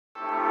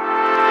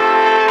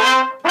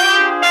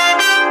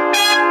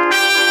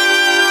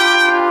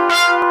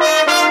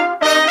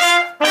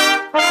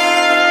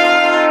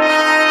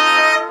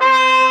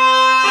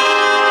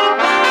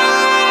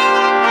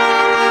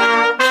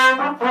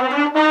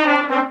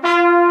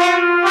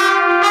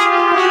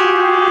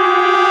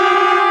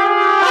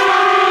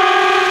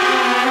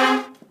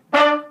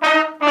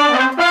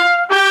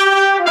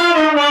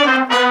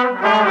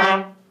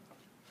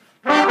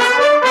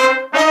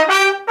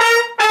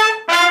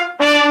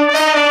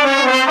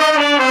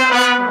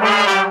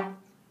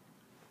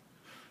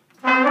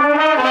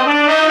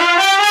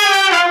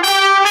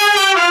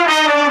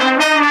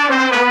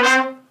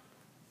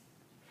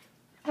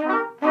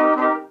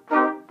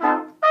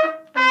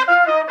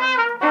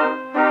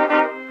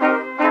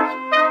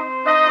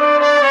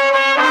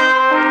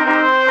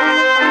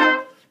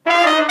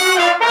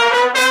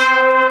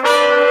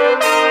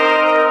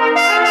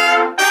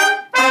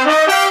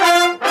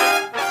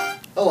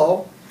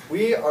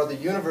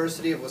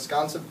University of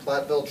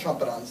Wisconsin-Platteville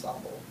Trumpet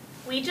Ensemble.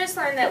 We just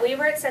learned that we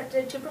were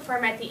accepted to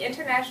perform at the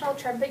International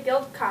Trumpet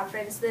Guild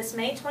Conference this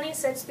May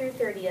 26th through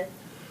 30th.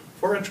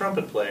 For a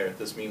trumpet player,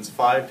 this means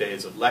 5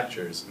 days of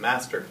lectures,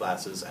 master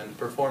classes, and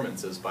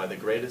performances by the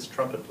greatest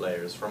trumpet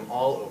players from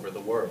all over the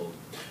world.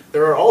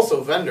 There are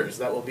also vendors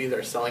that will be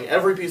there selling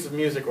every piece of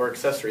music or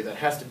accessory that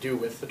has to do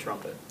with the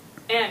trumpet.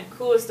 And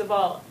coolest of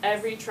all,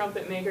 every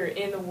trumpet maker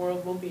in the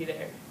world will be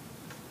there.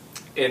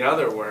 In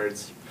other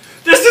words,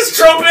 this is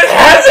trumpet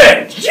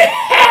heaven!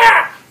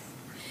 Yeah!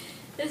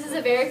 This is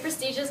a very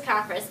prestigious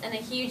conference and a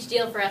huge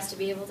deal for us to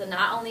be able to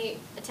not only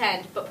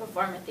attend, but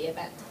perform at the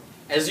event.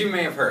 As you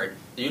may have heard,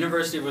 the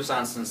University of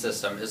Wisconsin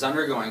system is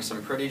undergoing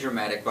some pretty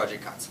dramatic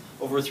budget cuts,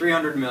 over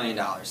 $300 million.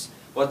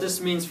 What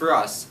this means for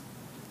us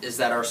is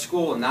that our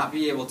school will not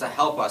be able to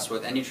help us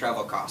with any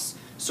travel costs.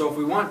 So if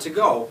we want to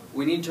go,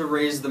 we need to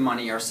raise the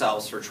money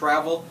ourselves for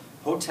travel,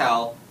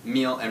 hotel,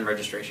 meal, and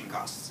registration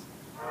costs.